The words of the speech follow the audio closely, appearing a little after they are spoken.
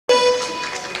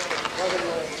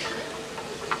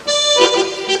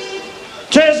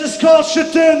all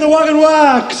shut down the wagon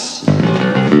wax.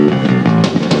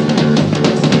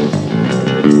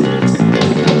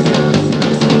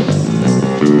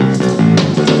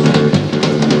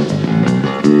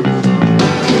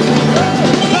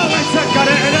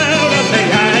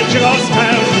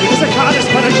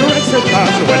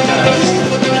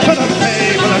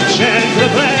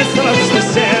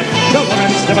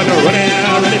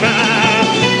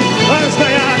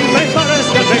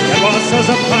 As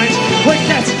a pint, we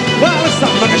get, well, it's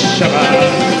not like a shiver.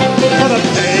 For the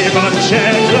table and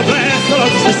chair, to the place that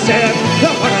looks the same.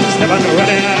 The wagon's never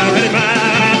ready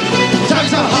anymore.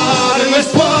 Times are hard in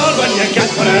this world when you get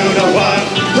through the world.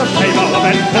 The people of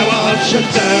it, the world should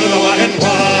do the wagon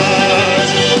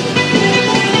world.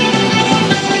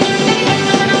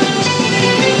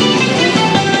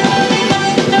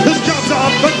 There's jobs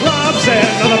up and clubs in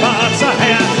other parts of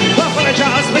here. The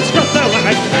villagers, we scrub the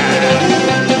wagon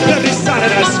fair.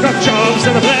 Scrub jobs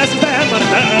and the place there, but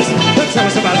there's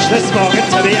so much this morning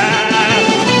to the air.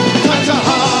 Times are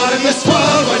hard in this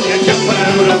world when you get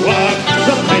through the work.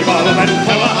 The people of it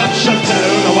go on, shut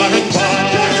down the wagon work.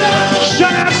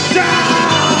 Shut it down!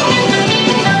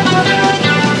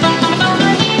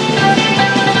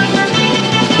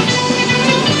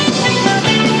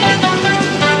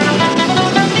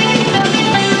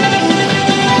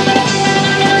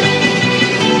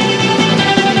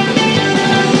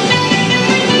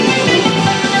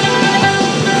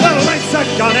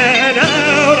 Gone in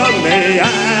out on the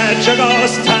edge of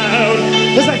ghost town.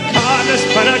 There's a coldness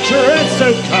penetrates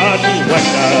through curtain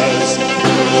windows.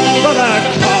 But the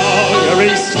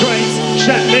colliery streets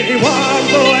gently warm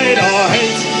the weight or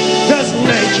heat. There's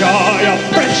nature, your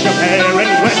friendship here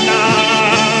in winter.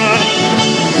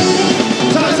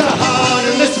 Times are hard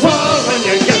in this world when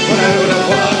you get through the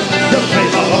world. The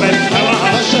people of it power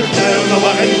should do the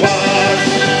wagon work.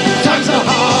 Times are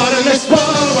hard in this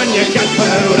world when you get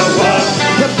through the world.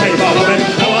 The people of it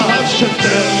power should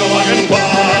do the wagon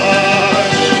work.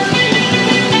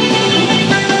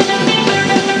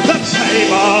 The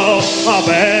people of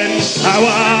it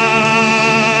power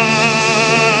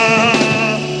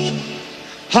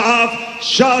have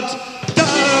shut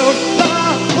down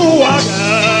the wagon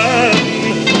work.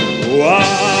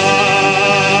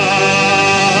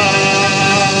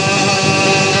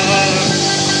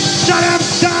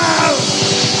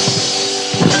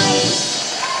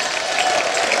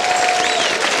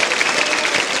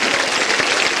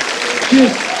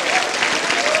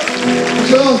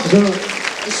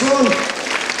 This one.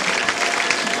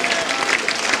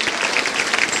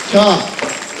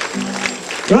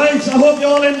 Right, I hope you're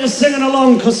all into singing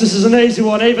along because this is an easy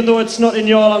one, even though it's not in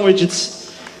your language. It's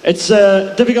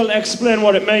difficult to explain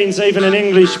what it means, even in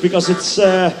English, because it's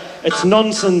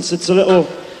nonsense. It's a little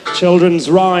children's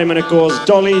rhyme, and it goes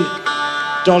Dol-Li-A.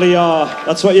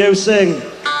 That's what you sing.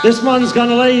 This man's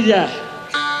gonna lead you.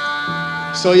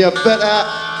 So you better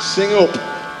sing up.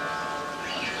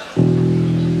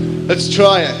 Let's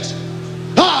try it.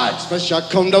 Ah, it's fresh I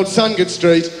come down Sandgate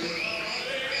Street.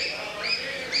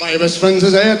 My best friends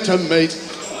is here to meet.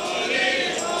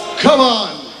 Come on.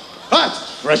 Ah, it's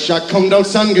fresh I come down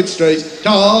Sandgate Street.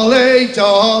 Dolly,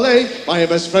 Dolly, my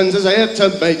best friends is here to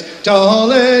meet.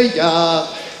 Dolly-A,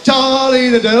 Dolly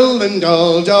the dill and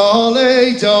doll.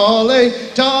 Dolly, Dolly,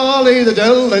 Dolly the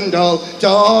dill and doll.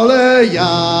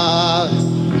 Dolly-A.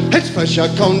 It's fresh I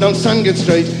come down Sandgate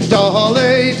Street.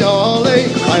 Dolly, Dolly,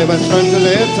 my best friend is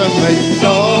here to meet.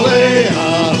 Dolly-A,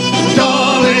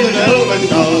 Dolly the dill and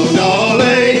doll.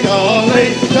 Dolly,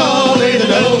 Dolly, Dolly the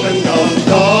dill and doll.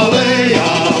 Dolly-A,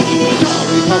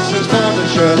 Dolly Thompson's morning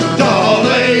shirt.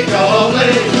 Dolly,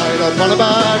 Dolly, tied up on a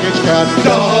baggage cart.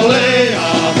 Dolly-A,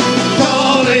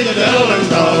 Dolly the dill and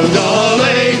doll.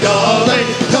 Dolly, Dolly,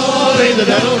 Dolly the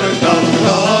dill and doll.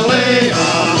 Dolly-A,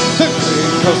 the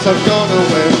green coats have gone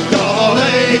away.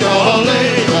 Dolly, Dolly,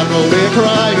 and only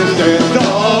crying and dead.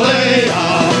 Dolly-A,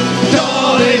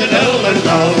 Dolly the dill and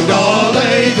doll.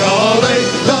 Dolly, Dolly,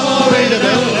 Dolly the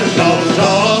dill and doll.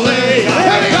 Dolly-A.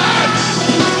 Here we go!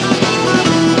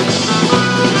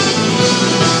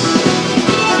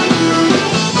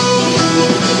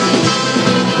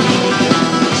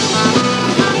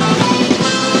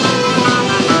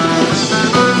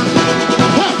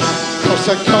 Cops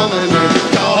are coming in.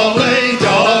 Dolly,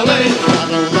 Dolly, I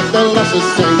don't let the lasses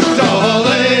sing.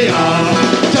 Dolly-A,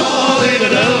 Dolly the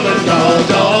dill and doll.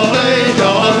 Dolly,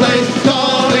 Dolly,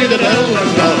 Dolly the dill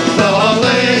and doll.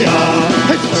 Dolly-A,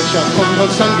 it's fresh I come on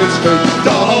Sandgate Street.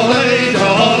 Dolly,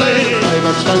 Dolly, my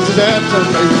best friends is here to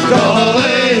meet.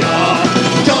 Dolly-A,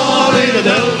 Dolly the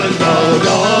dill and doll.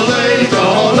 Dolly,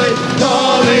 Dolly,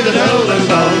 Dolly the dill and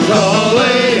doll.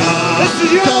 Dolly-A, This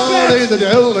is your Dolly bit. the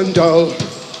dill and doll.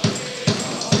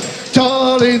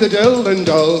 the dill and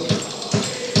dol.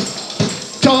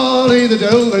 Dolly the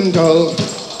dill and dol.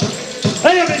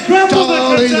 Hey, I've been grumbling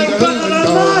Dolly for the two dill better and than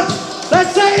dol. that.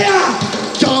 Let's see ya!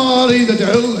 Dolly the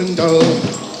dill and dol.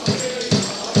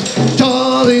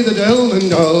 Dolly the dill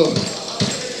and dol.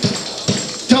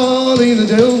 Dolly the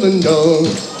dill and dol.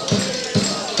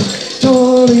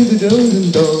 Dolly the dill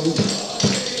and dol.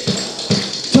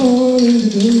 Dolly the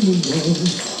dill and dol.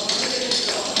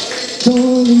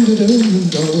 Dolly the dill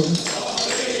and dol.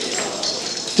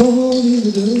 Dolly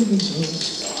the dill and dol.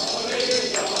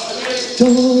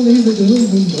 Dolly the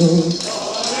dill and dol.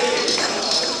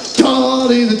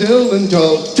 Dolly the dill and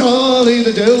dol. Dolly the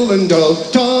dill and dol.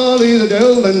 Dolly the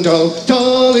dill and dol.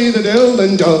 Dolly the dill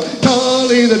and dol.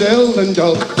 Dolly the dill and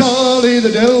dol. Dolly the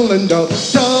dill and dol.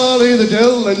 Dolly the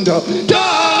dill and dol. Dolly-A!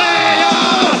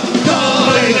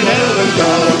 Dolly the dill and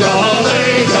dol.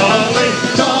 Dolly, Dolly,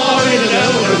 Dolly the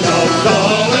dill and dol.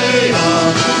 Dolly-A!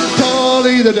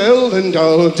 Dolly the dill and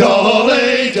dol.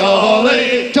 Dolly,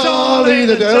 Dolly, Dolly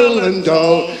the dill and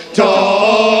dol.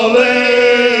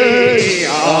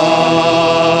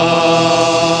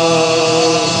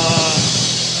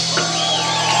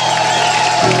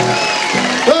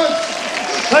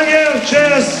 Thank you,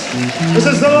 cheers. This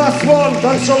is the last one,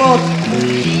 thanks a lot.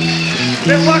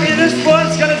 Bit wacky this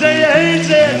one's gonna do your heads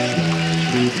in.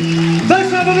 Thanks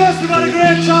for having us, we've had a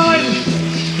great time.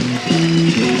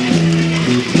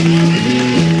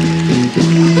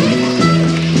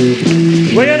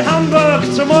 We're in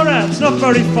Hamburg tomorrow, it's not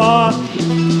very far.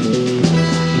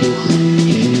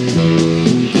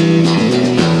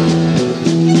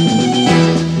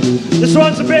 This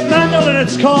one's a bit Mandolin,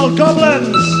 it's called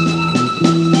Goblins.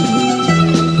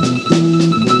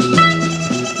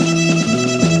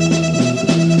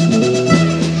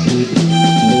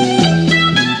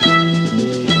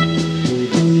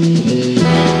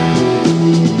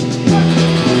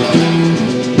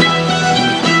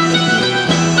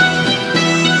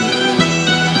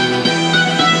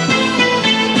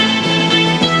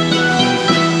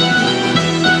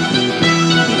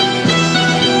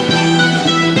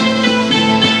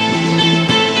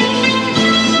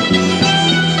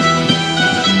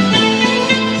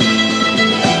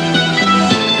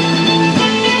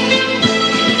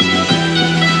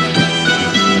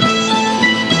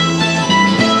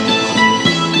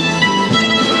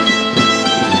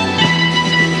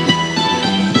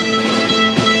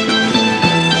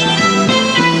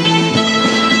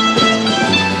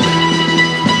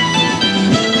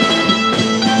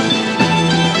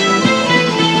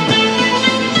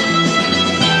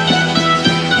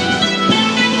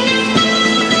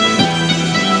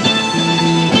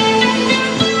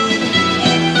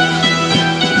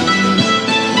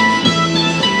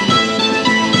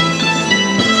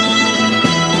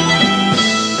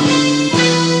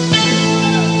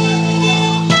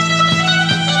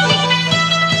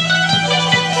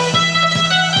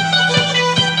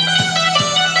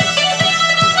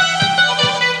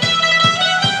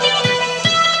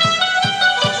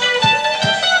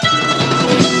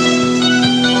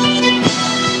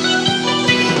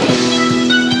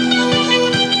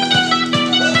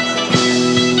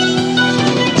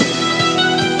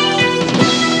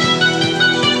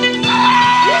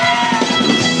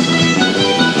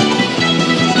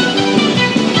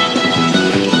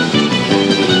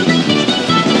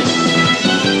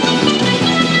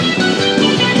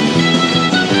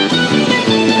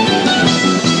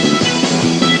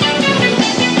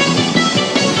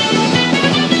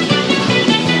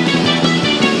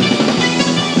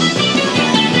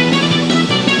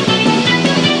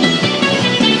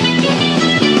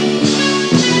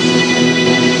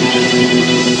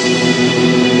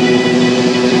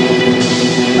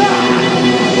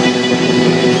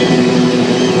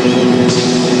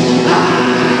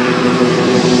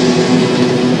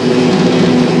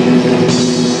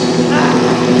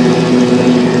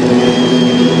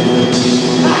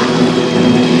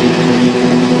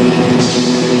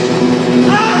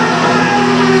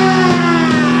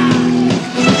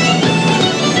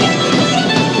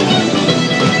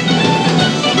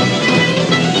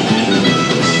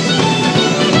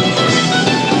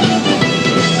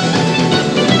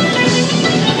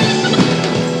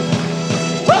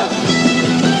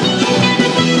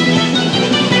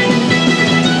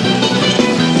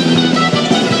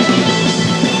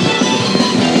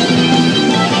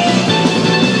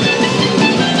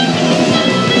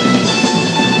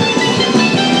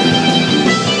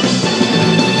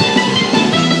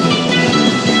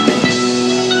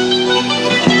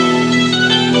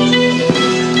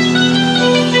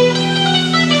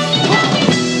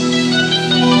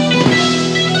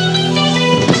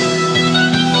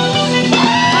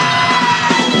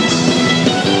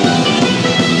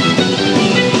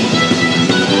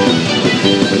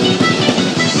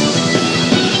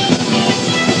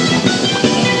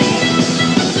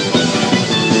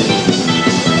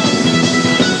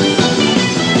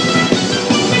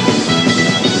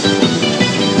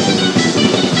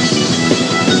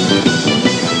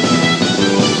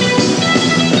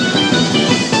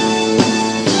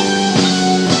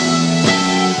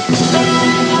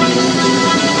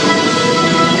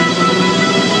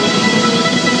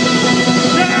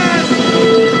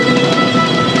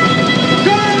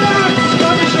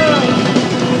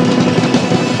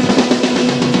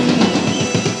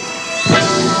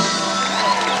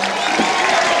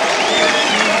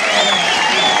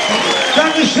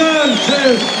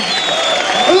 Cheers.